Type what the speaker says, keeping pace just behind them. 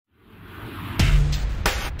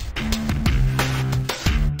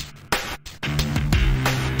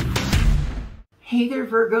Hey there,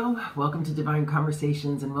 Virgo. Welcome to Divine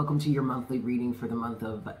Conversations and welcome to your monthly reading for the month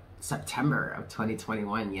of September of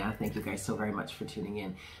 2021. Yeah, thank you guys so very much for tuning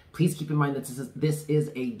in. Please keep in mind that this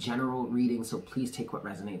is a general reading, so please take what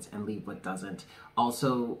resonates and leave what doesn't.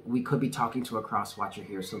 Also, we could be talking to a cross-watcher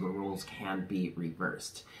here, so the rules can be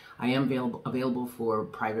reversed. I am available for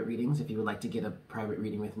private readings. If you would like to get a private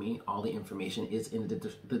reading with me, all the information is in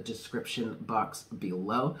the description box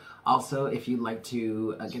below. Also, if you'd like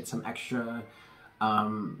to get some extra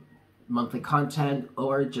monthly content,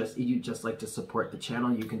 or you just like to support the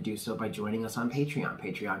channel, you can do so by joining us on Patreon,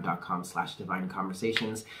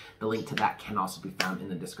 patreon.com/divineconversations. The link to that can also be found in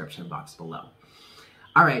the description box below.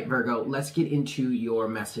 All right, Virgo, let's get into your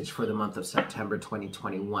message for the month of September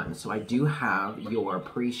 2021. So I do have your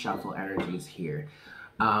pre-shuffle energies here.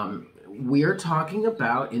 We're talking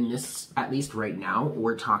about, in this, at least right now,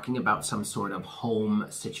 we're talking about some sort of home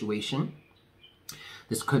situation.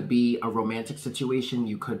 This could be a romantic situation.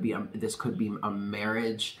 This could be a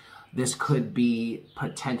marriage. This could be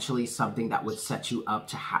potentially something that would set you up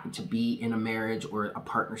to be in a marriage or a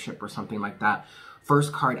partnership or something like that.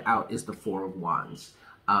 First card out is the Four of Wands.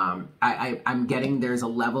 I'm getting there's a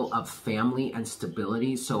level of family and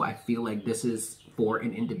stability. So I feel like this is for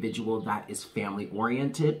an individual that is family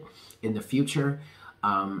oriented in the future.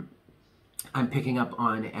 I'm picking up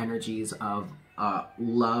on energies of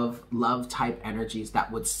love type energies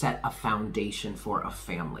that would set a foundation for a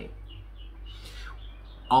family.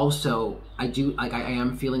 Also, I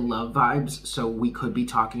am feeling love vibes, so we could be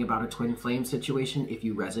talking about a twin flame situation if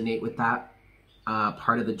you resonate with that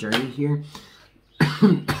part of the journey here.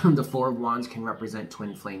 The Four of Wands can represent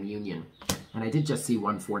twin flame union, and I did just see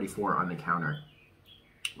 144 on the counter,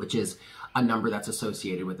 which is a number that's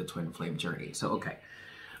associated with the twin flame journey. So okay,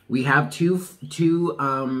 we have two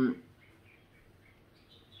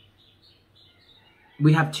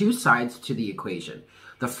sides to the equation.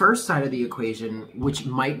 The first side of the equation, which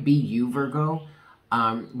might be you, Virgo,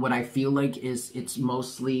 what I feel like is it's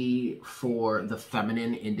mostly for the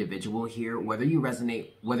feminine individual here, whether you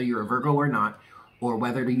resonate, whether you're a Virgo or not, or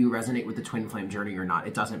whether you resonate with the twin flame journey or not,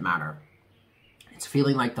 it doesn't matter. It's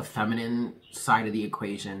feeling like the feminine side of the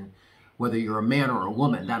equation, whether you're a man or a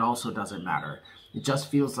woman, that also doesn't matter. It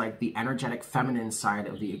just feels like the energetic feminine side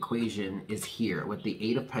of the equation is here with the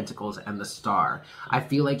Eight of Pentacles and the Star. I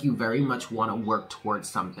feel like you very much want to work towards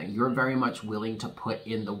something. You're very much willing to put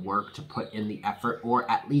in the work, to put in the effort, or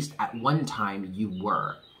at least at one time you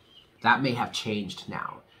were. That may have changed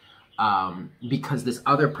now because this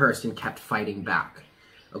other person kept fighting back.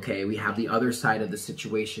 Okay, we have the other side of the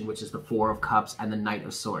situation, which is the Four of Cups and the Knight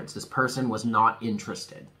of Swords. This person was not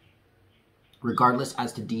interested. Regardless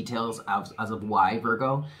as to details as of why,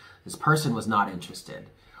 Virgo, this person was not interested,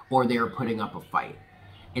 or they were putting up a fight.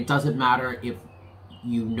 It doesn't matter if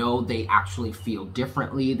you know they actually feel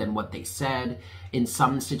differently than what they said. In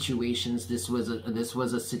some situations,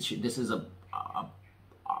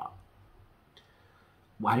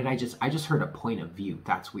 I just heard a point of view.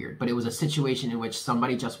 That's weird. But it was a situation in which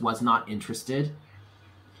somebody just was not interested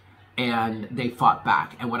and they fought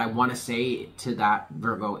back. And what I want to say to that,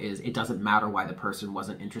 Virgo, is it doesn't matter why the person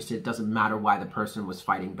wasn't interested. It doesn't matter why the person was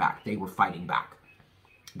fighting back. They were fighting back.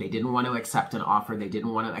 They didn't want to accept an offer. They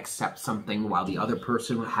didn't want to accept something while the other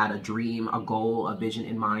person had a dream, a goal, a vision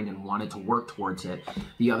in mind and wanted to work towards it.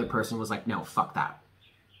 The other person was like, no, fuck that,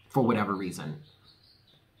 for whatever reason.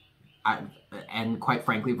 And quite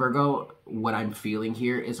frankly, Virgo, what I'm feeling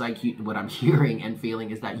here is like, what I'm hearing and feeling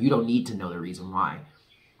is that you don't need to know the reason why.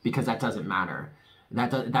 Because that doesn't matter.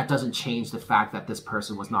 That doesn't change the fact that this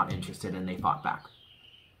person was not interested and they fought back.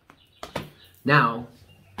 Now,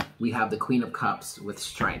 we have the Queen of Cups with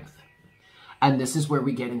strength. And this is where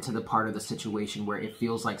we get into the part of the situation where it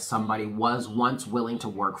feels like somebody was once willing to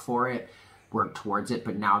work for it, work towards it,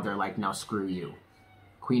 but now they're like, no, screw you.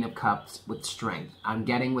 Queen of Cups with strength. I'm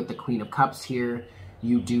getting with the Queen of Cups here,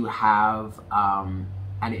 you do have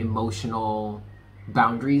an emotional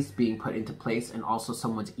boundaries being put into place, and also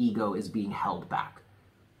someone's ego is being held back.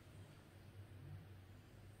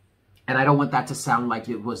 And I don't want that to sound like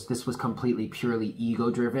this was completely purely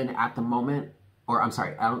ego driven at the moment, or I'm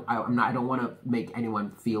sorry, I don't want to make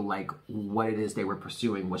anyone feel like what it is they were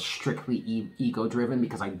pursuing was strictly ego driven,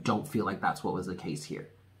 because I don't feel like that's what was the case here.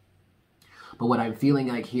 But what I'm feeling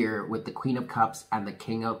like here with the Queen of Cups and the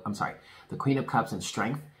the Queen of Cups and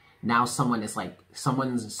strength, now someone is like,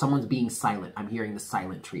 someone's being silent. I'm hearing the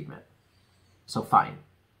silent treatment. So fine.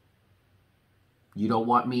 You don't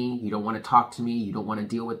want me. You don't want to talk to me. You don't want to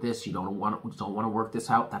deal with this. You don't want to work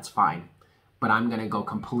this out. That's fine. But I'm going to go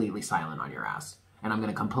completely silent on your ass. And I'm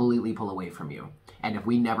going to completely pull away from you. And if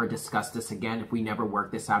we never discuss this again, if we never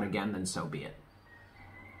work this out again, then so be it.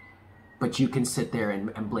 But you can sit there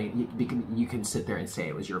and blame, you can sit there and say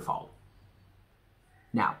it was your fault.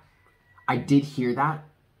 Now, I did hear that.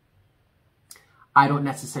 I don't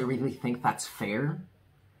necessarily think that's fair.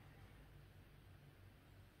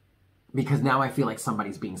 Because now I feel like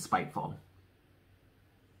somebody's being spiteful.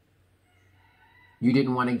 You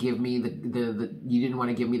didn't want to give me you didn't want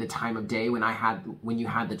to give me the time of day when you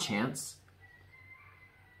had the chance.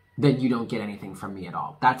 Then you don't get anything from me at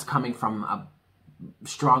all. That's coming from a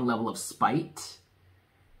strong level of spite,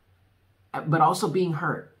 but also being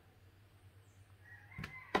hurt.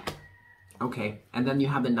 Okay, and then you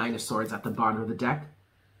have the Nine of Swords at the bottom of the deck.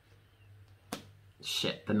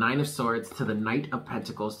 Shit, the Nine of Swords to the Knight of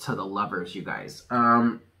Pentacles to the Lovers, you guys.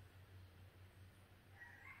 And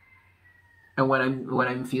what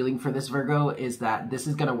I'm feeling for this, Virgo, is that this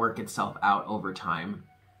is going to work itself out over time.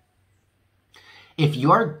 If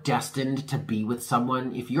you're destined to be with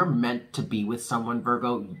someone, if you're meant to be with someone,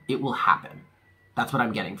 Virgo, it will happen. That's what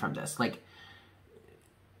I'm getting from this. Like,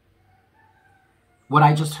 what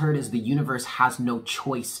I just heard is the universe has no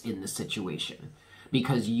choice in the situation.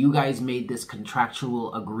 Because you guys made this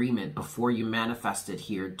contractual agreement before you manifested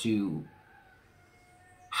here to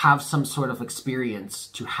have some sort of experience,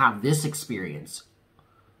 to have this experience,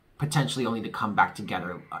 potentially only to come back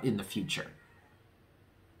together in the future.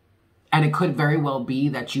 And it could very well be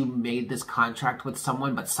that you made this contract with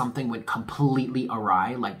someone, but something went completely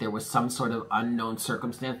awry. Like there was some sort of unknown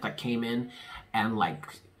circumstance that came in and like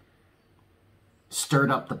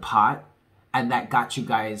stirred up the pot, and that got you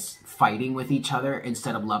guys fighting with each other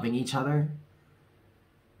instead of loving each other.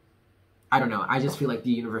 I don't know. I just feel like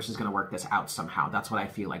the universe is going to work this out somehow. That's what I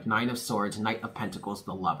feel like. Nine of Swords, Knight of Pentacles,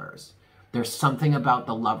 the Lovers. There's something about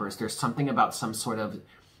the Lovers. There's something about some sort of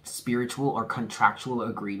spiritual or contractual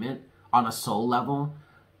agreement on a soul level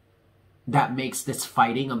that makes this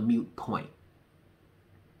fighting a moot point.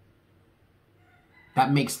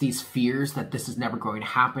 That makes these fears that this is never going to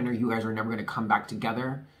happen or you guys are never going to come back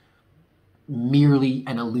together merely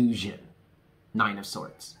an illusion. Nine of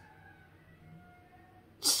Swords.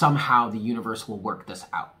 Somehow the universe will work this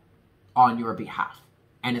out on your behalf.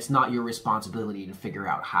 And it's not your responsibility to figure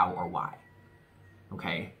out how or why.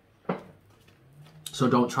 Okay? So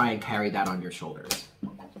don't try and carry that on your shoulders.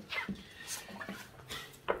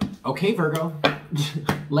 Okay, Virgo.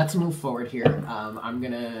 Let's move forward here. I'm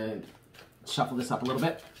going to shuffle this up a little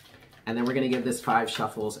bit. And then we're going to give this 5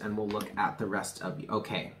 shuffles and we'll look at the rest of you.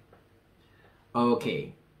 Okay.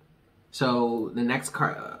 Okay. So the next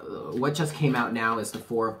card, what just came out now is the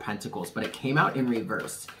Four of Pentacles, but it came out in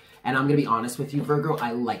reverse. And I'm going to be honest with you, Virgo,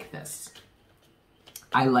 I like this.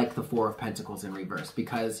 I like the Four of Pentacles in reverse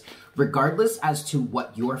because regardless as to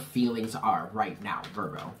what your feelings are right now,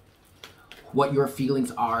 Virgo, what your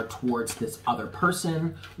feelings are towards this other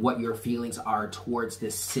person, what your feelings are towards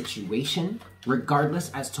this situation,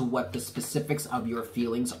 regardless as to what the specifics of your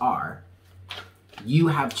feelings are, you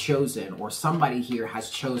have chosen, or somebody here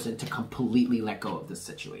has chosen to completely let go of this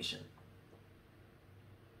situation.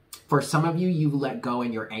 For some of you, you've let go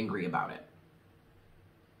and you're angry about it.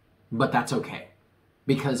 But that's okay.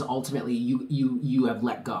 Because ultimately, you have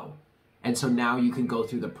let go. And so now you can go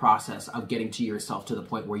through the process of getting to yourself to the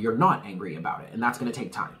point where you're not angry about it. And that's going to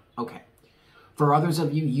take time. Okay. For others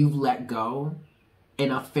of you, you've let go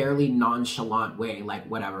in a fairly nonchalant way. Like,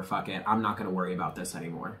 whatever, fuck it. I'm not going to worry about this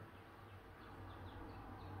anymore.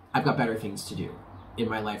 I've got better things to do in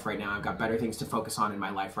my life right now. I've got better things to focus on in my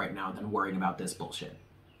life right now than worrying about this bullshit.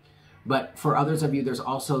 But for others of you, there's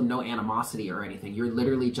also no animosity or anything. You're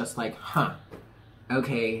literally just like, huh,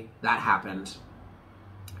 okay, that happened.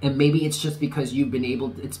 And maybe it's just because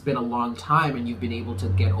it's been a long time and you've been able to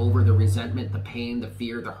get over the resentment, the pain, the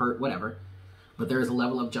fear, the hurt, whatever. But there's a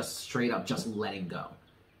level of just straight up just letting go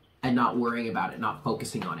and not worrying about it, not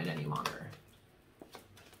focusing on it any longer.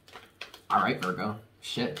 All right, Virgo.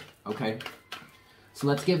 Shit. Okay. So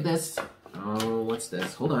let's give this... Oh, what's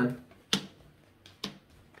this? Hold on.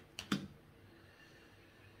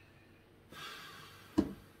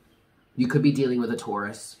 You could be dealing with a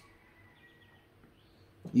Taurus.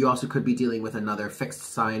 You also could be dealing with another fixed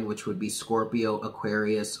sign, which would be Scorpio,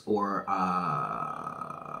 Aquarius, or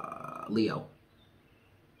Leo.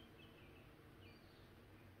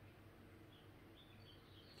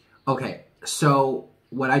 Okay, so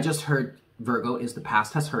what I just heard, Virgo, is the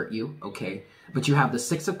past has hurt you, okay? But you have the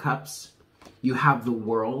Six of Cups, you have the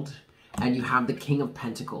World, and you have the King of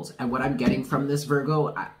Pentacles. And what I'm getting from this,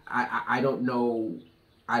 Virgo, I don't know.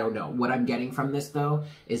 I don't know. What I'm getting from this, though,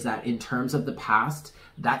 is that in terms of the past,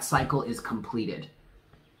 that cycle is completed.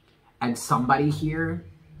 And somebody here,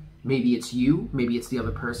 maybe it's you, maybe it's the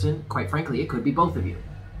other person. Quite frankly, it could be both of you.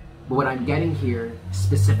 But what I'm getting here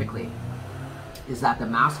specifically is that the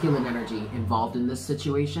masculine energy involved in this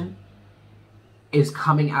situation is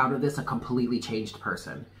coming out of this a completely changed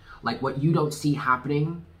person. Like what you don't see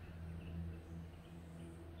happening,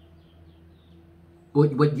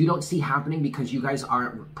 what you don't see happening because you guys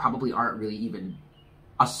probably aren't really even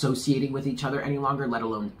associating with each other any longer, let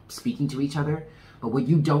alone speaking to each other. But what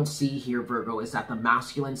you don't see here, Virgo, is that the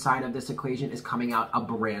masculine side of this equation is coming out a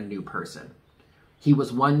brand new person. He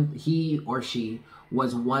or she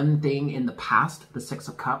was one thing in the past, the Six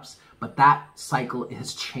of Cups, but that cycle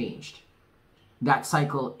has changed. That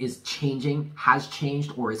cycle is changing, has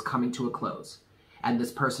changed, or is coming to a close. And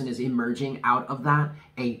this person is emerging out of that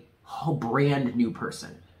a whole brand new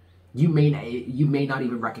person. You may not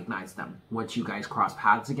even recognize them once you guys cross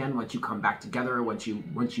paths again, once you come back together, or once you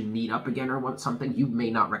meet up again or something. You may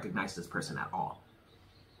not recognize this person at all.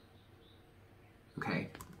 Okay.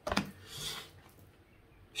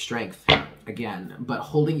 Strength again, but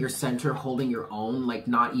holding your center, holding your own, like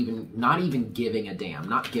not even giving a damn,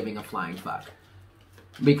 not giving a flying fuck.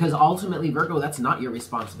 Because ultimately, Virgo, that's not your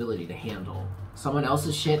responsibility to handle. Someone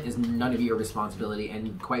else's shit is none of your responsibility,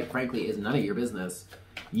 and quite frankly, is none of your business.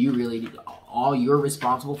 All you're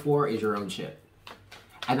responsible for is your own shit.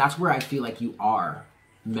 And that's where I feel like you are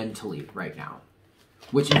mentally right now.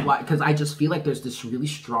 Which is why, because I just feel like there's this really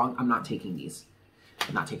strong, I'm not taking these.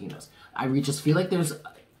 I'm not taking those. I just feel like there's,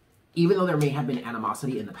 even though there may have been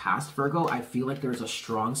animosity in the past, Virgo, I feel like there's a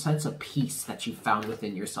strong sense of peace that you found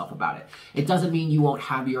within yourself about it. It doesn't mean you won't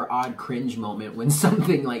have your odd cringe moment when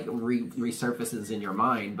something like resurfaces in your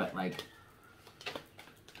mind, but like,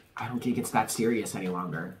 I don't think it's that serious any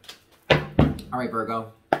longer. All right,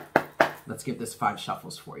 Virgo, let's give this 5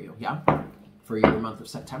 shuffles for you, yeah? For your month of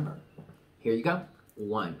September. Here you go.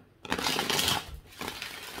 1.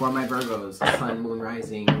 For my Virgos, Sun, Moon,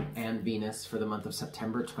 Rising, and Venus for the month of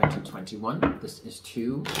September 2021. This is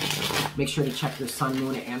 2. Make sure to check your Sun,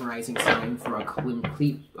 Moon, and Rising sign for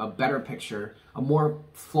a better picture, a more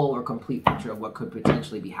full or complete picture of what could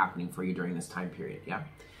potentially be happening for you during this time period, yeah?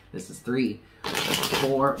 This is 3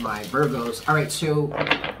 for my Virgos. All right, so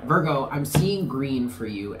Virgo, I'm seeing green for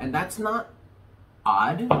you, and that's not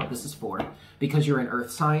odd. This is 4 because you're an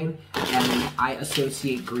earth sign, and I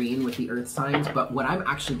associate green with the earth signs. But what I'm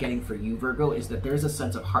actually getting for you, Virgo, is that there's a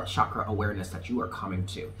sense of heart chakra awareness that you are coming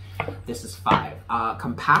to. This is 5.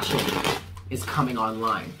 Compassion is coming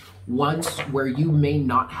online. Once where you may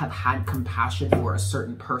not have had compassion for a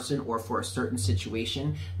certain person or for a certain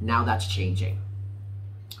situation, now that's changing.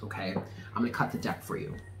 Okay, I'm going to cut the deck for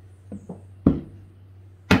you. Boop.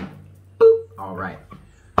 All right.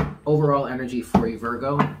 Overall energy for you,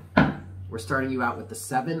 Virgo. We're starting you out with the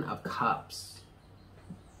 7 of Cups.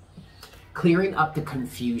 Clearing up the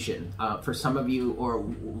confusion. For some of you, or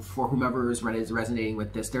for whomever is resonating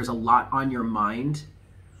with this, there's a lot on your mind.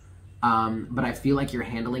 But I feel like you're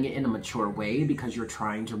handling it in a mature way because you're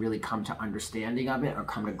trying to really come to understanding of it or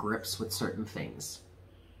come to grips with certain things.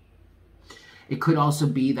 It could also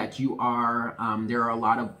be that you are, there are a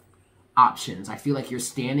lot of options. I feel like you're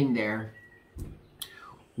standing there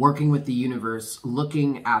working with the universe,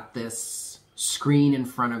 looking at this screen in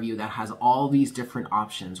front of you that has all these different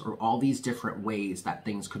options or all these different ways that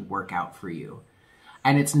things could work out for you.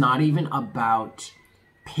 And it's not even about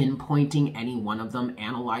pinpointing any one of them,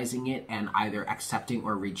 analyzing it, and either accepting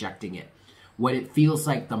or rejecting it. What it feels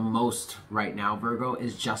like the most right now, Virgo,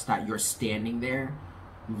 is just that you're standing there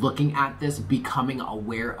looking at this, becoming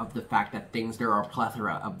aware of the fact that there are a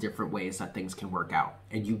plethora of different ways that things can work out,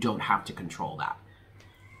 and you don't have to control that.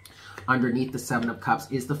 Underneath the 7 of Cups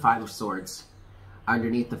is the 5 of Swords.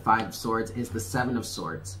 Underneath the 5 of Swords is the 7 of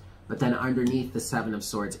Swords. But then underneath the 7 of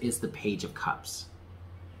Swords is the Page of Cups.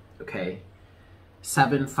 Okay?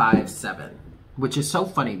 757. Which is so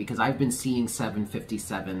funny because I've been seeing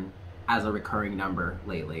 757 as a recurring number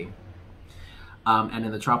lately. And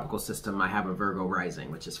in the tropical system, I have a Virgo rising,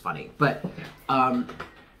 which is funny. But a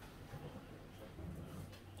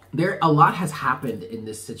lot has happened in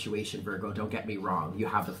this situation, Virgo. Don't get me wrong. You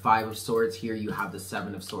have the 5 of Swords here. You have the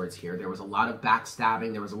 7 of Swords here. There was a lot of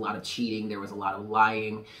backstabbing. There was a lot of cheating. There was a lot of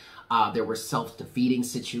lying. There were self-defeating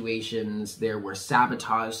situations. There were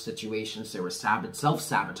sabotage situations. There were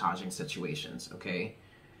self-sabotaging situations, okay?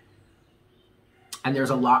 And there's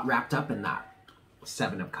a lot wrapped up in that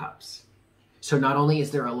 7 of Cups. So not only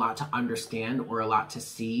is there a lot to understand or a lot to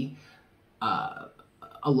see, a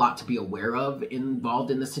lot to be aware of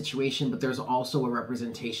involved in the situation, but there's also a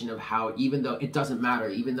representation of how, even though it doesn't matter,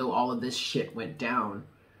 even though all of this shit went down,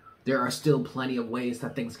 there are still plenty of ways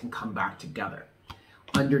that things can come back together.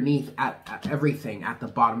 Underneath at everything at the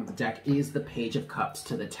bottom of the deck is the Page of Cups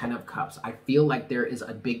to the 10 of Cups. I feel like there is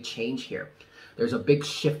a big change here. There's a big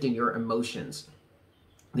shift in your emotions.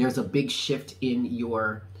 there's a big shift in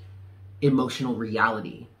your emotional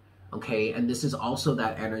reality. Okay, and this is also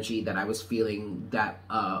that energy that I was feeling, that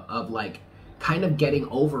of like kind of getting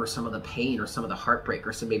over some of the pain or some of the heartbreak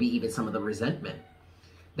or some, maybe even some of the resentment.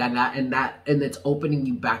 And it's opening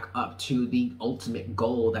you back up to the ultimate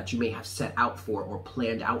goal that you may have set out for or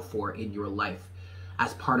planned out for in your life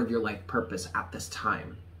as part of your life purpose at this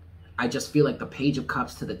time. I just feel like the Page of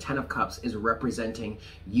Cups to the Ten of Cups is representing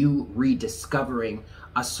you rediscovering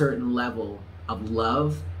a certain level of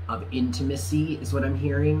love, of intimacy is what I'm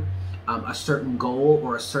hearing, a certain goal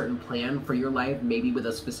or a certain plan for your life, maybe with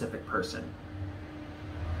a specific person.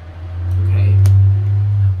 Okay.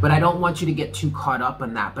 But I don't want you to get too caught up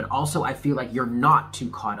in that. But also I feel like you're not too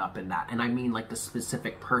caught up in that. And I mean like the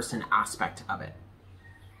specific person aspect of it.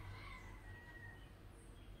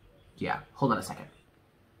 Yeah, hold on a second.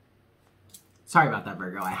 Sorry about that,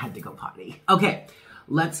 Virgo. I had to go potty. Okay,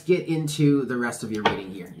 let's get into the rest of your reading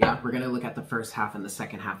here. Yeah, we're going to look at the first half and the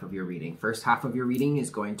second half of your reading. First half of your reading is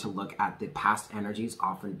going to look at the past energies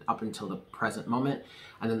often up until the present moment.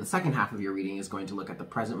 And then the second half of your reading is going to look at the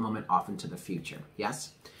present moment off into the future.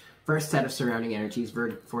 Yes? First set of surrounding energies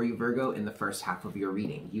for you, Virgo, in the first half of your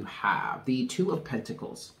reading. You have the Two of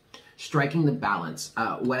Pentacles, striking the balance.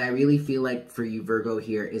 What I really feel like for you, Virgo,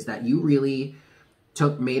 here is that you really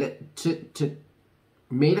made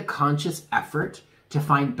a conscious effort to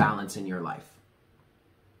find balance in your life,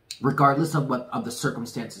 regardless of the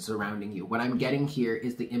circumstances surrounding you. What I'm getting here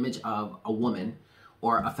is the image of a woman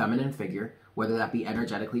or a feminine figure, whether that be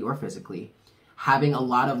energetically or physically, having a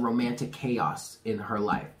lot of romantic chaos in her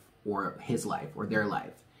life or his life or their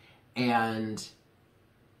life. And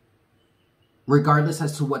regardless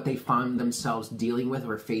as to what they found themselves dealing with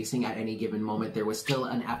or facing at any given moment, there was still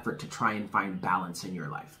an effort to try and find balance in your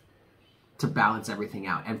life, to balance everything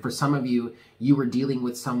out. And for some of you, you were dealing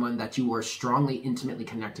with someone that you were strongly, intimately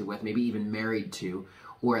connected with, maybe even married to,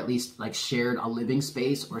 or at least like shared a living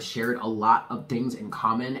space or shared a lot of things in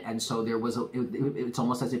common. And so there was it's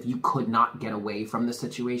almost as if you could not get away from the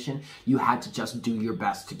situation. You had to just do your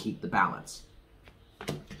best to keep the balance.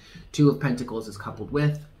 Two of Pentacles is coupled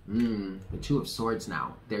with the Two of Swords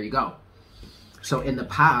now. There you go. So in the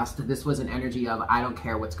past, this was an energy of, I don't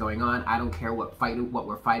care what's going on. I don't care what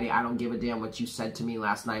we're fighting. I don't give a damn what you said to me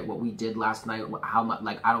last night, what we did last night, how much,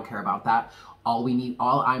 like, I don't care about that. All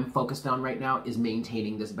I'm focused on right now is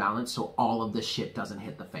maintaining this balance so all of this shit doesn't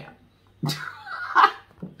hit the fan.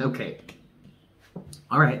 Okay.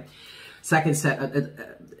 All right. Second set,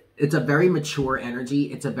 it's a very mature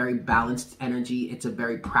energy. It's a very balanced energy. It's a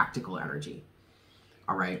very practical energy.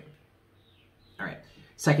 All right. All right.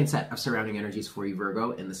 Second set of surrounding energies for you,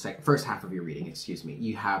 Virgo, in the first half of your reading, excuse me.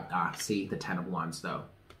 You have, see, the Ten of Wands, though.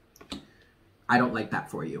 I don't like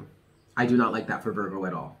that for you. I do not like that for Virgo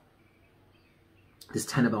at all. This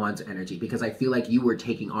Ten of Wands energy, because I feel like you were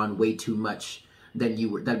taking on way too much than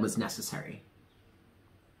was necessary.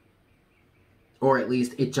 Or at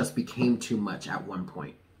least it just became too much at one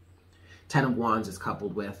point. Ten of Wands is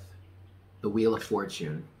coupled with the Wheel of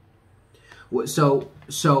Fortune.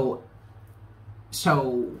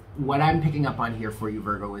 So what I'm picking up on here for you,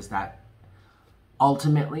 Virgo, is that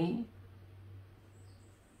ultimately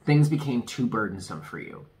things became too burdensome for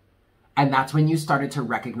you. And that's when you started to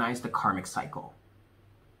recognize the karmic cycle.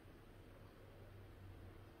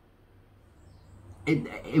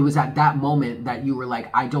 It was at that moment that you were like,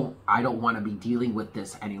 I don't want to be dealing with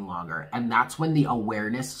this any longer. And that's when the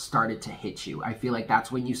awareness started to hit you. I feel like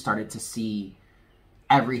that's when you started to see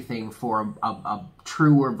everything for a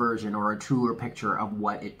truer version or a truer picture of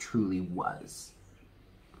what it truly was.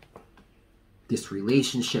 This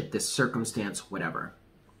relationship, this circumstance, whatever.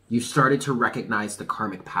 You started to recognize the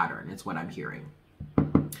karmic pattern, is what I'm hearing.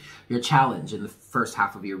 Your challenge in the first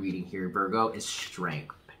half of your reading here, Virgo, is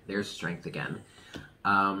strength. There's strength again.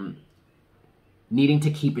 Needing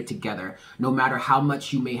to keep it together. No matter how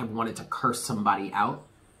much you may have wanted to curse somebody out,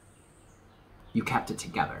 you kept it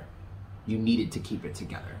together. You needed to keep it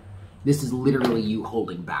together. This is literally you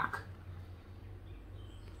holding back.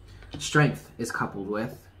 Strength is coupled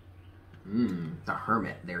with the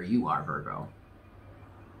Hermit. There you are, Virgo.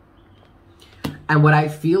 And what I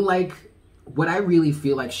really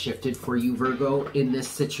feel like shifted for you, Virgo, in this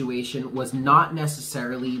situation was not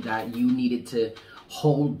necessarily that you needed to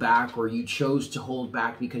hold back or you chose to hold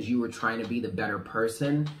back because you were trying to be the better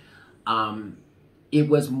person. It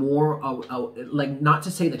was more like, not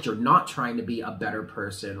to say that you're not trying to be a better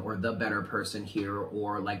person or the better person here,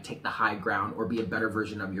 or like take the high ground or be a better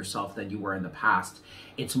version of yourself than you were in the past.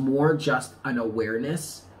 It's more just an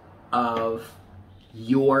awareness of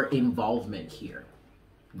your involvement here,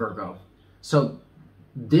 Virgo. So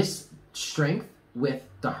this strength with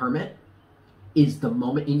the Hermit is the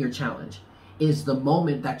moment in your challenge, is the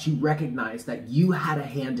moment that you recognize that you had a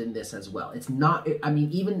hand in this as well. It's not, I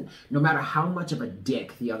mean, even no matter how much of a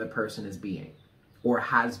dick the other person is being, or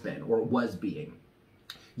has been, or was being,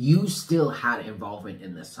 you still had involvement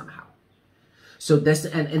in this somehow. So this,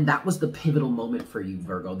 and that was the pivotal moment for you,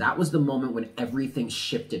 Virgo. That was the moment when everything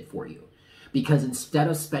shifted for you. Because instead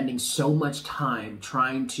of spending so much time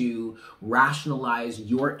trying to rationalize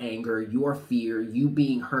your anger, your fear, you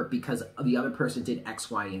being hurt because the other person did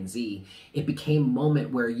X, Y, and Z, it became a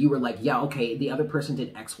moment where you were like, yeah, okay, the other person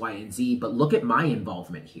did X, Y, and Z, but look at my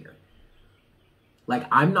involvement here. Like,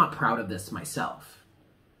 I'm not proud of this myself.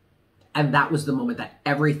 And that was the moment that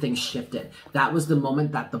everything shifted. That was the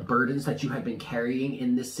moment that the burdens that you had been carrying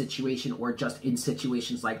in this situation, or just in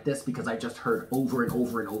situations like this, because I just heard over and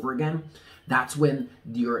over and over again, that's when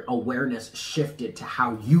your awareness shifted to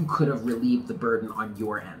how you could have relieved the burden on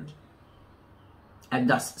your end. And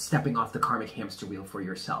thus stepping off the karmic hamster wheel for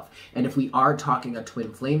yourself. And if we are talking a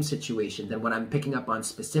twin flame situation, then what I'm picking up on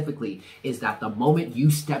specifically is that the moment you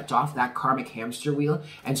stepped off that karmic hamster wheel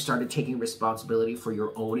and started taking responsibility for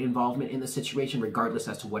your own involvement in the situation, regardless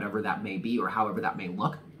as to whatever that may be or however that may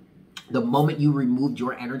look, the moment you removed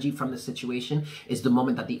your energy from the situation is the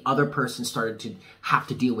moment that the other person started to have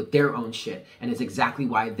to deal with their own shit. And it's exactly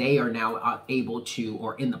why they are now able to,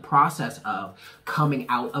 or in the process of coming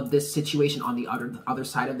out of this situation on the other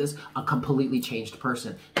side of this, a completely changed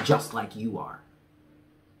person, just like you are.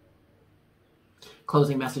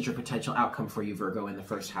 Closing message or potential outcome for you, Virgo, in the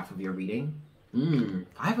first half of your reading.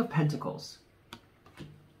 Five of Pentacles.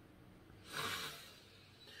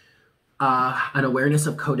 An awareness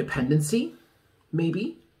of codependency,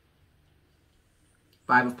 maybe.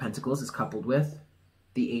 Five of Pentacles is coupled with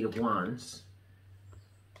the Eight of Wands.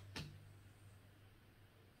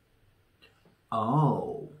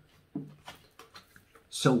 Oh.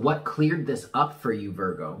 So what cleared this up for you,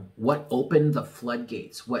 Virgo? What opened the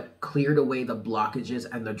floodgates? What cleared away the blockages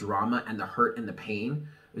and the drama and the hurt and the pain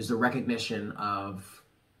is the recognition of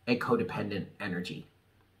a codependent energy.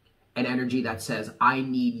 An energy that says, I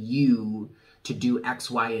need you to do X,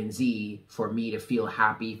 Y, and Z for me to feel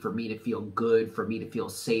happy, for me to feel good, for me to feel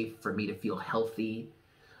safe, for me to feel healthy.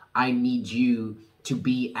 I need you to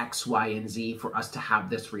be X, Y, and Z for us to have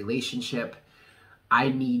this relationship. I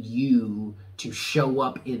need you to show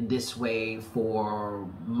up in this way for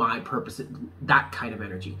my purposes, that kind of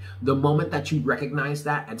energy. The moment that you recognized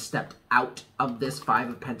that and stepped out of this Five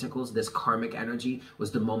of Pentacles, this karmic energy,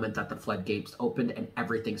 was the moment that the floodgates opened and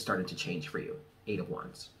everything started to change for you. Eight of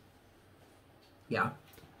Wands. Yeah?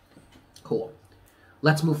 Cool.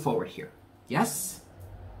 Let's move forward here. Yes?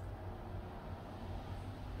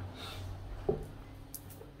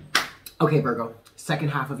 Okay, Virgo. Second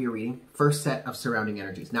half of your reading, first set of surrounding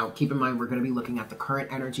energies. Now, keep in mind, we're going to be looking at the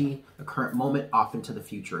current energy, the current moment, off into the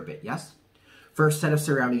future a bit, yes? First set of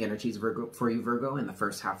surrounding energies, Virgo, for you, Virgo, in the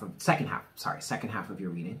second half of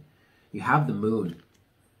your reading. You have the moon.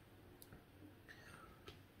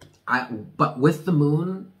 But with the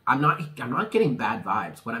moon, I'm not getting bad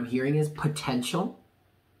vibes. What I'm hearing is potential.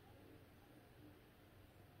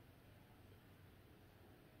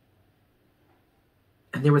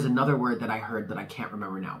 And there was another word that I heard that I can't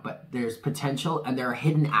remember now, but there's potential and there are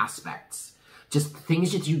hidden aspects, just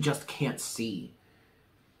things that you just can't see.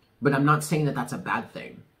 But I'm not saying that that's a bad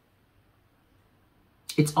thing.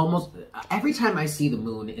 It's almost, every time I see the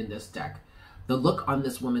moon in this deck, the look on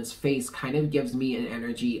this woman's face kind of gives me an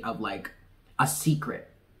energy of like a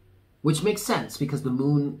secret, which makes sense because the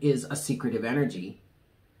moon is a secretive energy.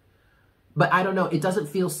 But I don't know, it doesn't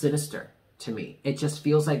feel sinister to me. It just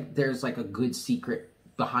feels like there's like a good secret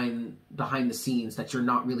behind the scenes that you're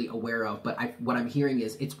not really aware of, but what I'm hearing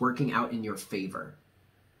is it's working out in your favor.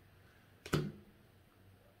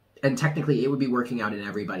 And technically, it would be working out in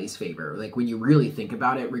everybody's favor. Like, when you really think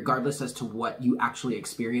about it, regardless as to what you actually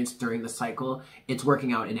experienced during the cycle, it's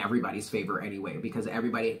working out in everybody's favor anyway, because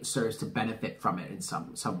everybody serves to benefit from it in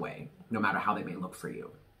some way, no matter how they may look for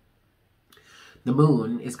you. The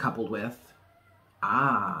moon is coupled with,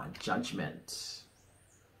 Judgment.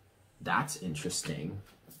 That's interesting.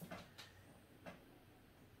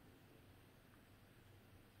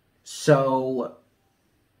 So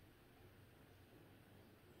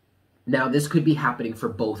now this could be happening for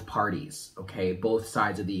both parties, okay? Both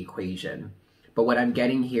sides of the equation. But what I'm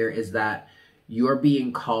getting here is that you're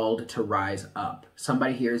being called to rise up.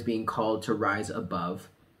 Somebody here is being called to rise above,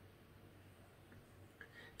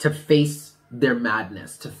 to face their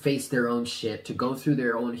madness, to face their own shit, to go through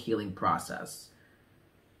their own healing process.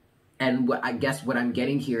 And what I guess what I'm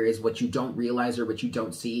getting here is what you don't realize or what you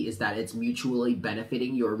don't see is that it's mutually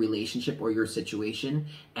benefiting your relationship or your situation,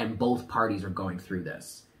 and both parties are going through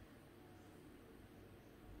this.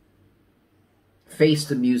 Face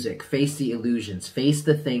the music, face the illusions, face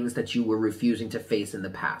the things that you were refusing to face in the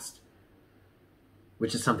past,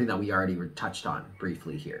 which is something that we already touched on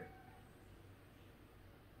briefly here.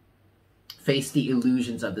 Face the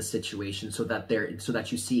illusions of the situation so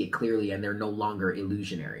that you see it clearly and they're no longer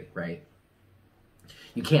illusionary, right?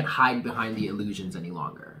 You can't hide behind the illusions any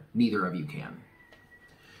longer. Neither of you can.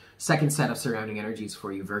 Second set of surrounding energies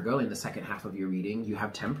for you, Virgo, in the second half of your reading. You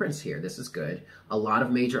have Temperance here. This is good. A lot of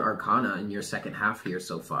major arcana in your second half here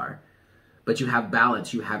so far. But you have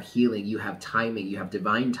balance, you have healing, you have timing, you have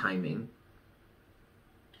divine timing.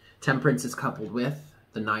 Temperance is coupled with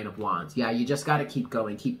the Nine of Wands. Yeah, you just got to keep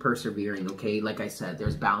going, keep persevering, okay? Like I said,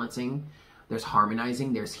 there's balancing, there's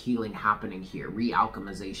harmonizing, there's healing happening here.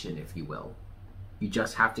 Re-alchemization, if you will. You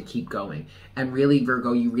just have to keep going. And really,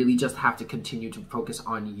 Virgo, you really just have to continue to focus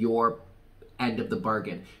on your end of the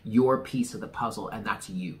bargain, your piece of the puzzle, and that's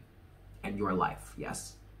you and your life,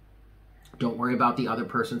 yes? Don't worry about the other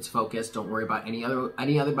person's focus. Don't worry about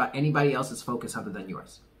anybody else's focus other than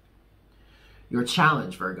yours. Your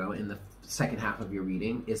challenge, Virgo, in the second half of your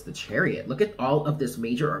reading is the Chariot. Look at all of this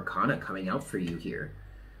major arcana coming out for you here.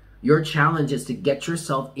 Your challenge is to get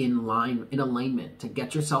yourself in line, in alignment, to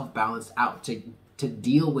get yourself balanced out, to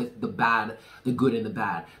deal with the bad, the good and the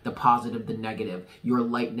bad, the positive, the negative, your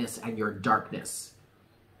lightness and your darkness.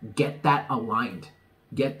 Get that aligned.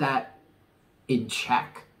 Get that in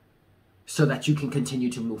check so that you can continue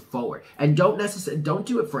to move forward. And don't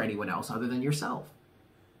do it for anyone else other than yourself.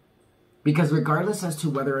 Because regardless as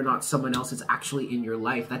to whether or not someone else is actually in your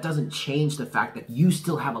life, that doesn't change the fact that you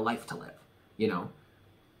still have a life to live, you know?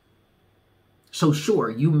 So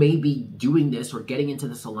sure, you may be doing this or getting into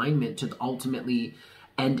this alignment to ultimately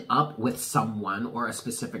end up with someone or a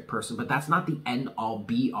specific person, but that's not the end-all,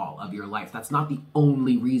 be-all of your life. That's not the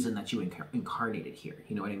only reason that you incarnated here,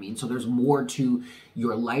 you know what I mean? So there's more to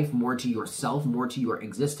your life, more to yourself, more to your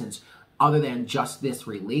existence, other than just this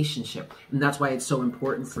relationship. And that's why it's so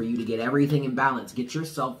important for you to get everything in balance, get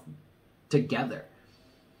yourself together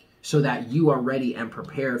so that you are ready and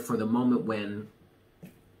prepared for the moment when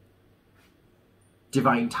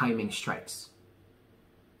divine timing strikes.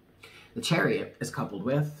 The Chariot is coupled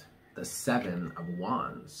with the Seven of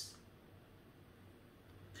Wands.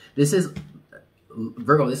 This is,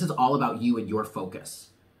 Virgo, this is all about you and your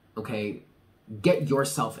focus, okay? Get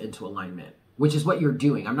yourself into alignment, which is what you're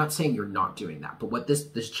doing. I'm not saying you're not doing that, but what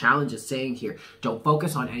this challenge is saying here, don't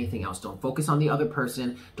focus on anything else. Don't focus on the other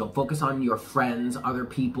person. Don't focus on your friends, other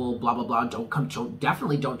people, blah, blah, blah.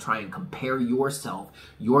 Definitely don't try and compare yourself,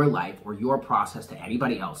 your life, or your process to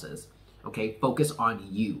anybody else's, okay? Focus on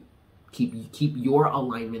you. Keep your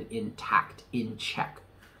alignment intact, in check.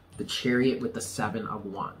 The Chariot with the Seven of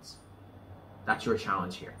Wands. That's your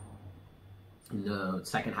challenge here. In the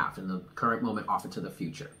second half, in the current moment, off into the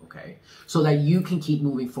future, okay? So that you can keep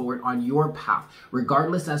moving forward on your path,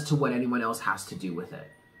 regardless as to what anyone else has to do with it.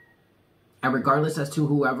 And regardless as to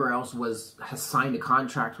whoever else has signed a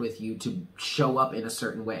contract with you to show up in a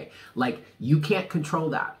certain way. Like, you can't control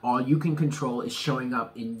that. All you can control is showing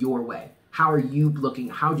up in your way. How are you looking?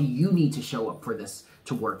 How do you need to show up for this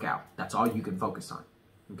to work out? That's all you can focus on,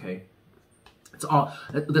 okay?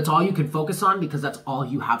 That's all you can focus on because that's all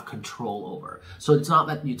you have control over. So it's not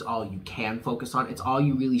that it's all you can focus on. It's all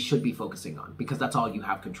you really should be focusing on because that's all you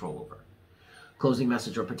have control over. Closing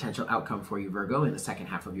message or potential outcome for you, Virgo, in the second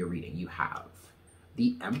half of your reading. You have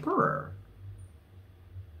the Emperor.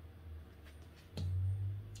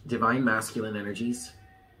 Divine masculine energies.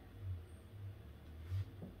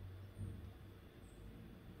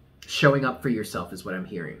 Showing up for yourself is what I'm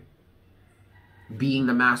hearing. Being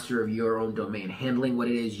the master of your own domain, handling what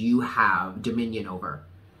it is you have dominion over.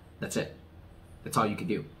 That's it. That's all you can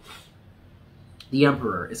do. The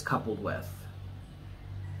Emperor is coupled with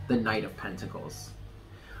the Knight of Pentacles.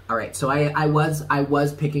 All right, so I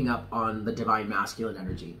was picking up on the divine masculine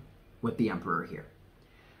energy with the Emperor here.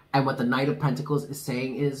 And what the Knight of Pentacles is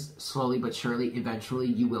saying is, slowly but surely, eventually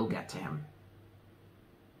you will get to him.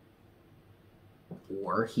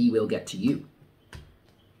 Or he will get to you.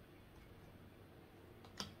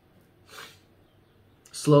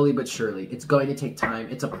 Slowly but surely. It's going to take time.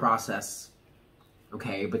 It's a process.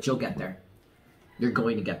 Okay, but you'll get there. You're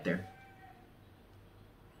going to get there.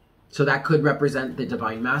 So that could represent the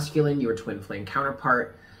divine masculine, your twin flame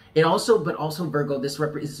counterpart. But also Virgo, this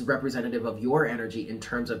is representative of your energy in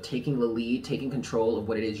terms of taking the lead, taking control of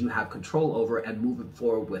what it is you have control over and moving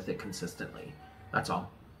forward with it consistently. That's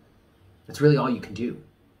all. That's really all you can do.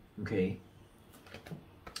 Okay.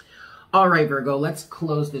 All right, Virgo, let's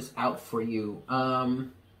close this out for you. I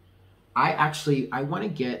want to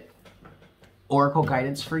get Oracle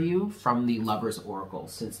guidance for you from the Lover's Oracle,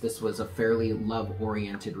 since this was a fairly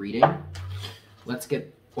love-oriented reading. Let's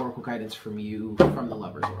get Oracle guidance from you from the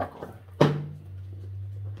Lover's Oracle.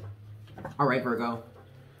 All right, Virgo.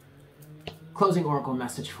 Closing Oracle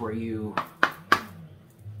message for you.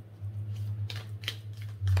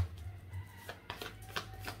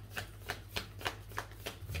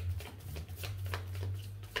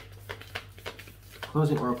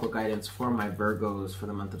 Closing Oracle guidance for my Virgos for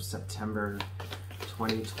the month of September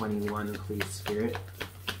 2021, please, Spirit.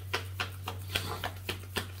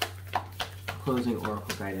 Closing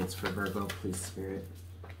Oracle guidance for Virgo, please, Spirit.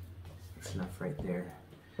 That's enough right there.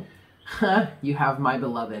 You have my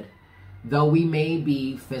beloved. Though we may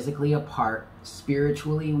be physically apart,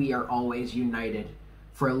 spiritually we are always united,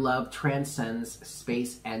 for love transcends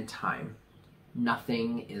space and time.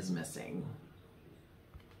 Nothing is missing.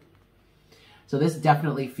 So this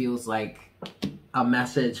definitely feels like a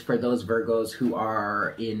message for those Virgos who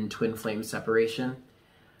are in twin flame separation.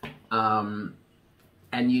 But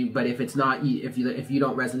if it's not, if you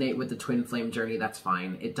don't resonate with the twin flame journey, that's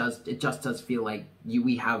fine. It just does feel like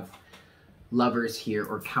we have lovers here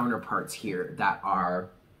or counterparts here that are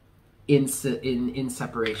in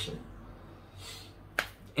separation.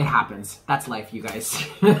 It happens. That's life, you guys.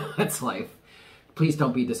 That's life. Please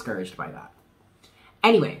don't be discouraged by that.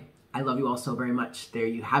 Anyway, I love you all so very much. There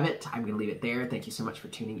you have it. I'm going to leave it there. Thank you so much for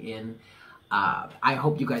tuning in. I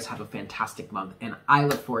hope you guys have a fantastic month, and I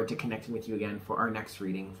look forward to connecting with you again for our next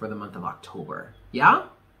reading for the month of October. Yeah?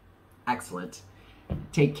 Excellent.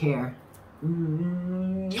 Take care.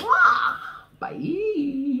 Mwah!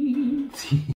 Bye.